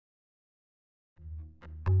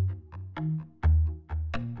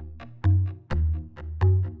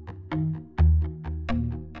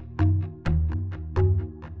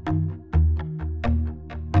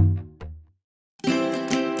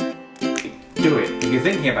Do it. If you're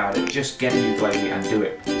thinking about it, just get a ukulele and do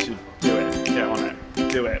it. You should do it. Get on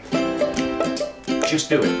it. Do it. Just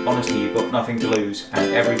do it. Honestly, you've got nothing to lose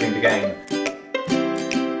and everything to gain.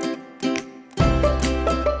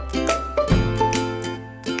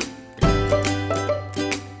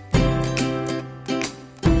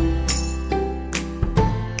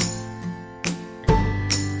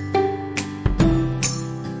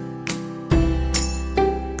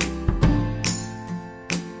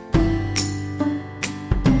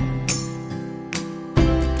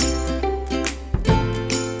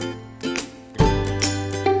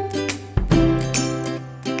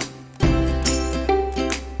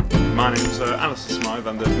 My name's Alistair Smythe.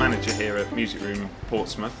 I'm the manager here at Music Room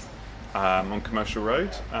Portsmouth on Commercial Road.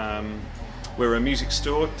 We're a music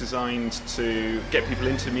store designed to get people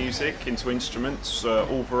into music, into instruments,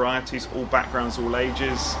 all varieties, all backgrounds, all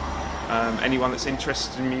ages. Anyone that's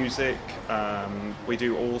interested in music. We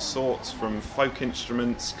do all sorts, from folk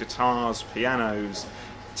instruments, guitars, pianos,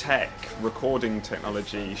 tech, recording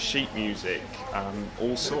technology, sheet music,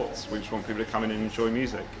 all sorts. We just want people to come in and enjoy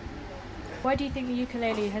music. Why do you think the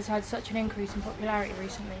ukulele has had such an increase in popularity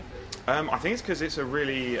recently? I think it's because it's a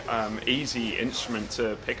really easy instrument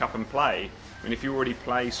to pick up and play. I mean, if you already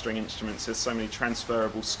play string instruments, there's so many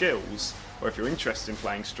transferable skills. Or if you're interested in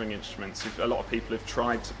playing string instruments, a lot of people have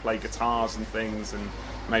tried to play guitars and things and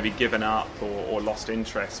maybe given up or lost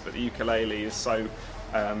interest. But the ukulele is so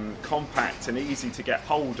compact and easy to get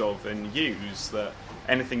hold of and use that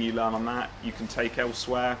anything you learn on that you can take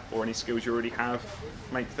elsewhere, or any skills you already have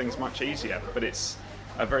make things much easier. But it's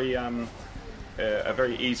a very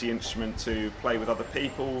easy instrument to play with other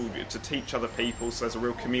people, to teach other people, so there's a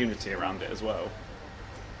real community around it as well.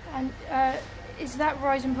 And is that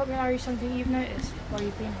rise in popularity something you've noticed while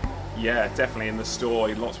you've been here? Yeah, definitely. In the store,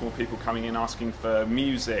 lots more people coming in asking for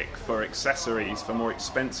music, for accessories, for more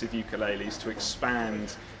expensive ukuleles to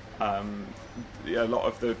expand. A lot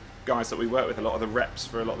of the guys that we work with, a lot of the reps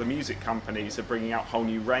for a lot of the music companies are bringing out whole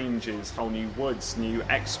new ranges, whole new woods, new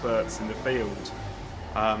experts in the field.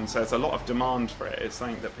 So there's a lot of demand for it. It's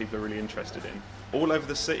something that people are really interested in. All over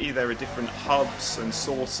the city there are different hubs and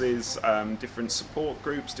sources, different support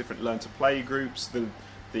groups, different learn to play groups.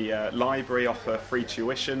 The library offer free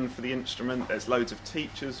tuition for the instrument. There's loads of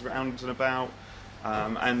teachers around and about.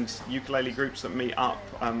 And ukulele groups that meet up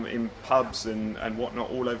in pubs and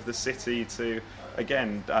whatnot all over the city to,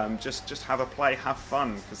 again, just have a play, have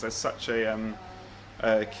fun, because there's such a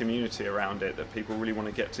community around it that people really want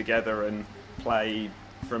to get together and play,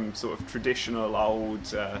 from sort of traditional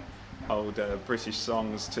old British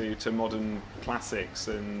songs to modern classics,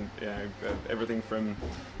 and everything from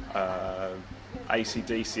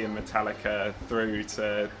AC/DC and Metallica through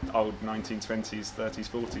to old 1920s, 30s,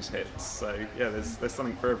 40s hits. So yeah, there's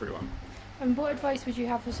something for everyone. And what advice would you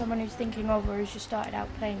have for someone who's thinking of or who's just started out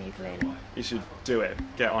playing ukulele? You should do it.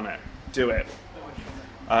 Get on it. Do it.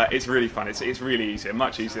 It's really fun. It's really easy,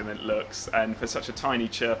 much easier than it looks. And for such a tiny,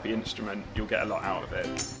 chirpy instrument, you'll get a lot out of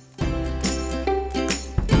it.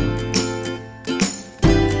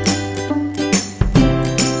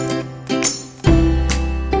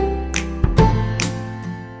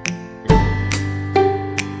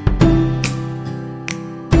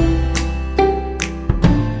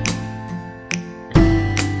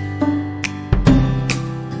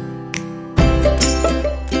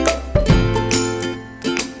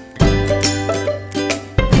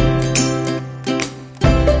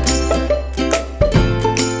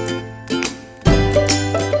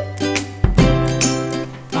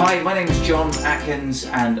 Hi, my name is John Atkins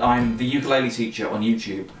and I'm the ukulele teacher on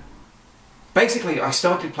YouTube. Basically, I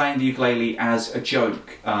started playing the ukulele as a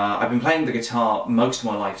joke. I've been playing the guitar most of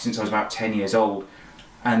my life, since I was about 10 years old.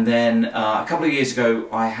 And then a couple of years ago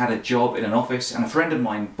I had a job in an office, and a friend of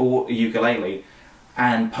mine bought a ukulele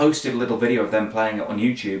and posted a little video of them playing it on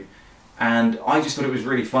YouTube. And I just thought it was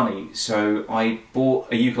really funny, so I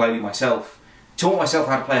bought a ukulele myself, taught myself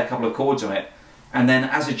how to play a couple of chords on it, and then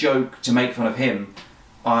as a joke to make fun of him,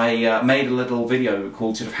 I made a little video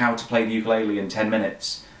called sort of how to play the ukulele in 10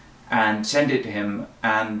 minutes and sent it to him,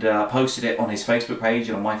 and posted it on his Facebook page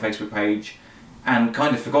and on my Facebook page, and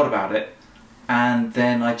kind of forgot about it. And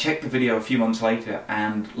then I checked the video a few months later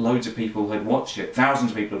and loads of people had watched it,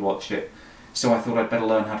 thousands of people had watched it, so I thought I'd better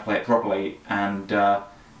learn how to play it properly, and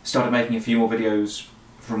started making a few more videos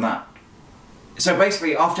from that. So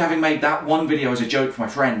basically, after having made that one video as a joke for my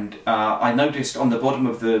friend, I noticed on the bottom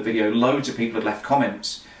of the video loads of people had left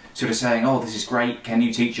comments sort of saying, oh, this is great, can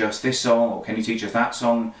you teach us this song, or can you teach us that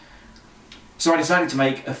song? So I decided to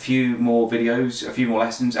make a few more videos, a few more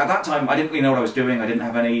lessons. At that time I didn't really know what I was doing, I didn't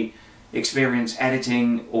have any experience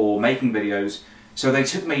editing or making videos, So they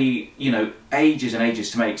took me, you know, ages and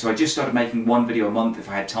ages to make. So I just started making one video a month if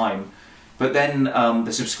I had time. But then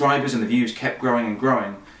the subscribers and the views kept growing and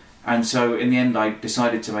growing. And so in the end I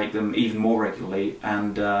decided to make them even more regularly,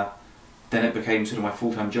 and then it became sort of my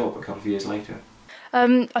full-time job a couple of years later.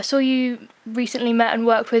 I saw you recently met and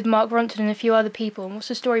worked with Mark Ronson and a few other people. What's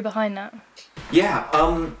the story behind that? Yeah,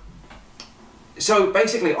 so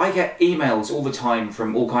basically I get emails all the time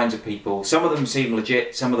from all kinds of people. Some of them seem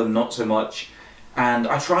legit, some of them not so much. And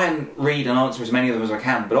I try and read and answer as many of them as I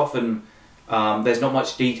can, but often there's not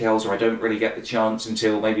much details, or I don't really get the chance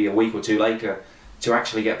until maybe a week or two later to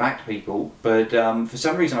actually get back to people. But for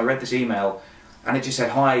some reason I read this email and it just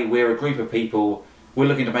said, "Hi, we're a group of people. We're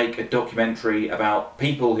looking to make a documentary about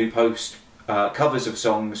people who post covers of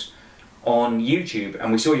songs on YouTube,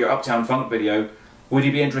 and we saw your Uptown Funk video. Would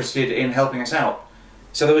you be interested in helping us out?"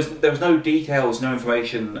 So there was no details, no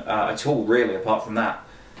information at all really, apart from that.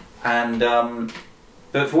 And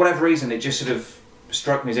but for whatever reason, it just sort of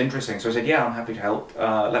struck me as interesting. So I said, "Yeah, I'm happy to help.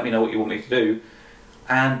 Let me know what you want me to do."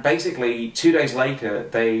 And basically, 2 days later,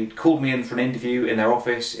 they called me in for an interview in their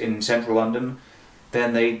office in central London.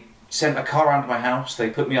 Then they sent a car around to my house. They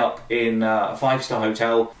put me up in a 5-star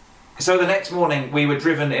hotel. So the next morning, we were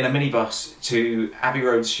driven in a minibus to Abbey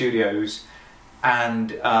Road Studios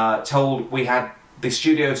and told we had the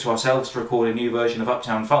studios to ourselves to record a new version of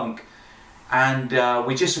Uptown Funk. And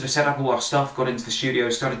we just sort of set up all our stuff, got into the studio,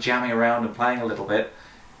 started jamming around and playing a little bit.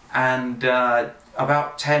 And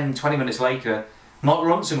about 10-20 minutes later, Mark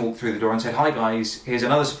Ronson walked through the door and said, "Hi guys, here's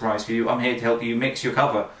another surprise for you. I'm here to help you mix your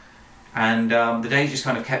cover." And the day just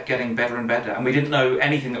kind of kept getting better and better. And we didn't know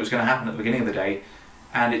anything that was going to happen at the beginning of the day.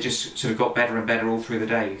 And it just sort of got better and better all through the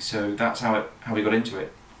day. So that's how we got into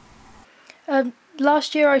it.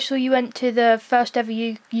 Last year I saw you went to the first ever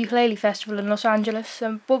ukulele festival in Los Angeles.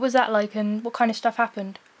 What was that like, and what kind of stuff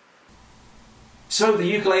happened? So the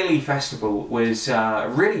ukulele festival was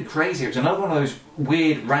really crazy. It was another one of those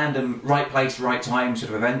weird, random, right place, right time sort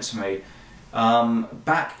of events for me.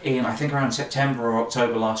 Back in, I think around September or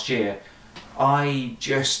October last year, I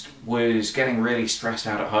just was getting really stressed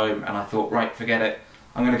out at home, and I thought, right, forget it.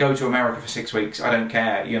 I'm going to go to America for 6 weeks. I don't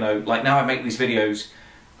care, you know, like now I make these videos.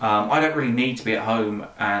 I don't really need to be at home,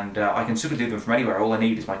 and I can sort of do them from anywhere. All I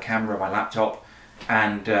need is my camera, my laptop,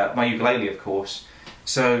 and my ukulele, of course.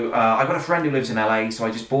 So I've got a friend who lives in LA, so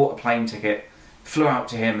I just bought a plane ticket, flew out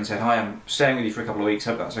to him and said, "Hi, I'm staying with you for a couple of weeks,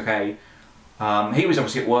 hope that's okay." He was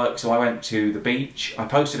obviously at work, so I went to the beach. I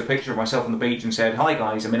posted a picture of myself on the beach and said, "Hi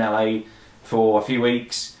guys, I'm in LA for a few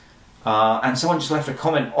weeks." And someone just left a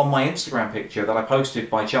comment on my Instagram picture that I posted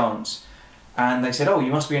by chance. And they said, "Oh,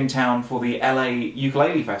 you must be in town for the LA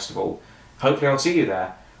Ukulele Festival. Hopefully I'll see you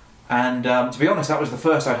there." And to be honest, that was the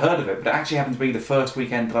first I'd heard of it, but it actually happened to be the first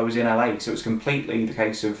weekend that I was in LA, so it was completely the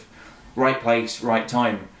case of right place, right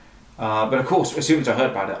time. But of course, as soon as I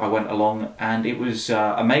heard about it, I went along, and it was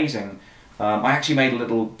amazing. I actually made a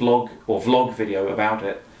little blog or vlog video about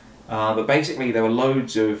it, but basically there were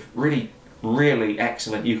loads of really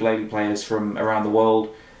excellent ukulele players from around the world,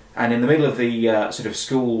 and in the middle of the sort of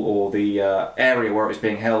school or the area where it was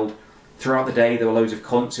being held, throughout the day there were loads of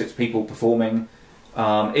concerts, people performing.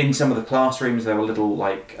 In some of the classrooms there were little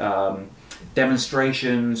like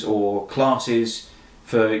demonstrations or classes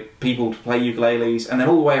for people to play ukuleles, and then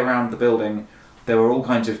all the way around the building there were all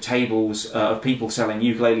kinds of tables of people selling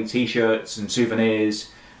ukulele t-shirts and souvenirs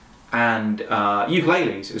and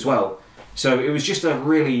ukuleles as well. So it was just a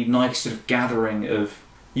really nice sort of gathering of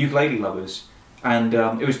ukulele lovers, and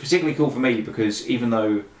it was particularly cool for me because even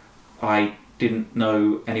though I didn't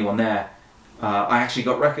know anyone there, I actually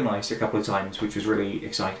got recognised a couple of times, which was really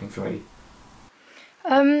exciting for me.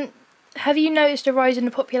 Have you noticed a rise in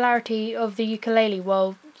the popularity of the ukulele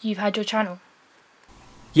while you've had your channel?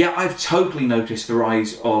 Yeah, I've totally noticed the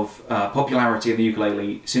rise of popularity in the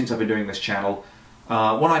ukulele since I've been doing this channel.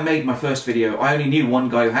 When I made my first video, I only knew one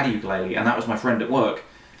guy who had a ukulele, and that was my friend at work.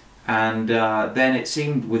 And then it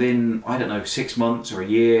seemed within, I don't know, 6 months or a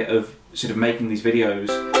year of sort of making these videos,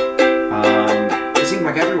 it seemed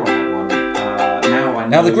like everyone had one.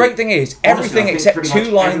 Now the great thing is, everything except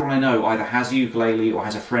 2 lines... Everyone I know either has a ukulele, or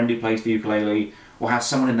has a friend who plays the ukulele, or has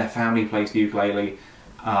someone in their family who plays the ukulele.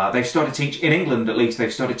 They've started teaching, in England at least,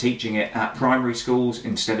 they've started teaching it at primary schools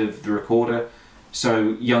instead of the recorder.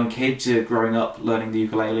 So young kids are growing up learning the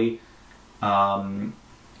ukulele.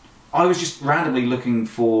 I was just randomly looking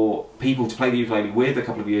for people to play the ukulele with a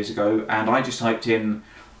couple of years ago, and I just typed in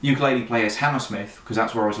ukulele players Hammersmith, because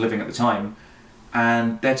that's where I was living at the time.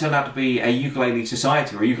 And there turned out to be a ukulele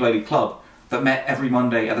society, or a ukulele club, that met every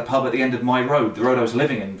Monday at the pub at the end of my road, the road I was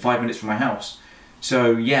living in, 5 minutes from my house.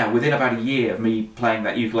 So yeah, within about a year of me playing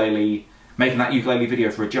that ukulele making that ukulele video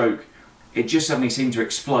for a joke, it just suddenly seemed to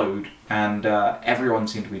explode, and everyone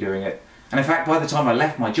seemed to be doing it. And in fact, by the time I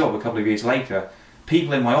left my job a couple of years later,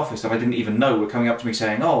 people in my office that I didn't even know were coming up to me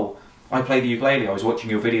saying, "Oh, I play the ukulele, I was watching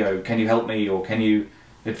your video, can you help me, or can you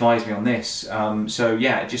advise me on this?" So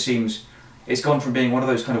yeah, it just seems it's gone from being one of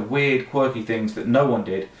those kind of weird, quirky things that no one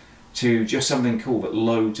did to just something cool that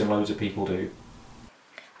loads and loads of people do.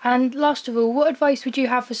 And last of all, what advice would you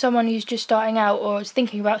have for someone who's just starting out or is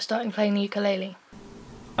thinking about starting playing the ukulele?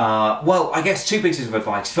 Well, I guess 2 pieces of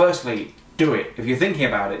advice. Firstly, do it. If you're thinking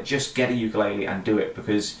about it, just get a ukulele and do it,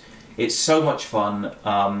 because it's so much fun.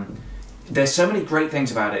 There's so many great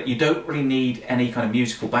things about it. You don't really need any kind of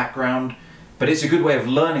musical background, but it's a good way of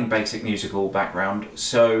learning basic musical background.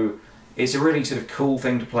 So it's a really sort of cool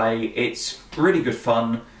thing to play. It's really good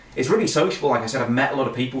fun. It's really sociable. Like I said, I've met a lot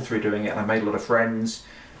of people through doing it, and I've made a lot of friends.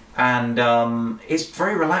 And it's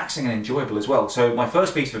very relaxing and enjoyable as well. So my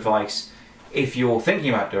first piece of advice, if you're thinking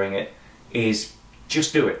about doing it, is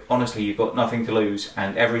just do it. Honestly, you've got nothing to lose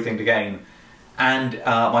and everything to gain. And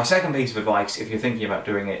my second piece of advice, if you're thinking about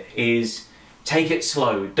doing it, is take it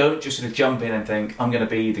slow. Don't just sort of jump in and think, I'm going to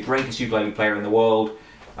be the greatest ukulele player in the world,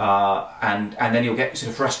 and then you'll get sort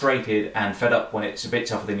of frustrated and fed up when it's a bit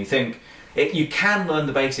tougher than you think. You can learn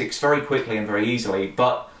the basics very quickly and very easily,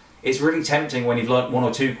 but it's really tempting when you've learnt 1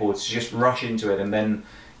 or 2 chords to just rush into it, and then,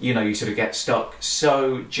 you know, you sort of get stuck.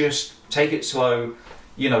 So just take it slow,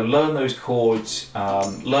 you know, learn those chords,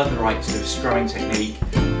 learn the right sort of strumming technique,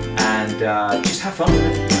 and just have fun with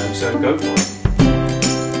it, you know, so go for it.